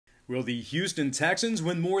Will the Houston Texans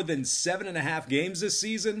win more than 7.5 games this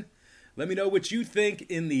season? Let me know what you think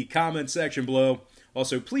in the comment section below.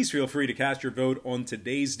 Also, please feel free to cast your vote on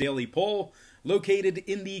today's daily poll located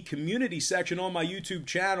in the community section on my YouTube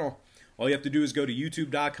channel. All you have to do is go to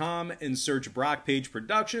youtube.com and search Brock Page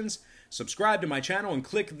Productions, subscribe to my channel, and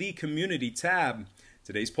click the community tab.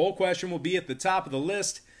 Today's poll question will be at the top of the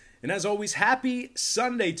list. And as always, happy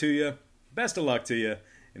Sunday to you. Best of luck to you.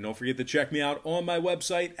 And don't forget to check me out on my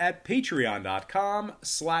website at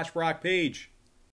patreon.com/BrockPage.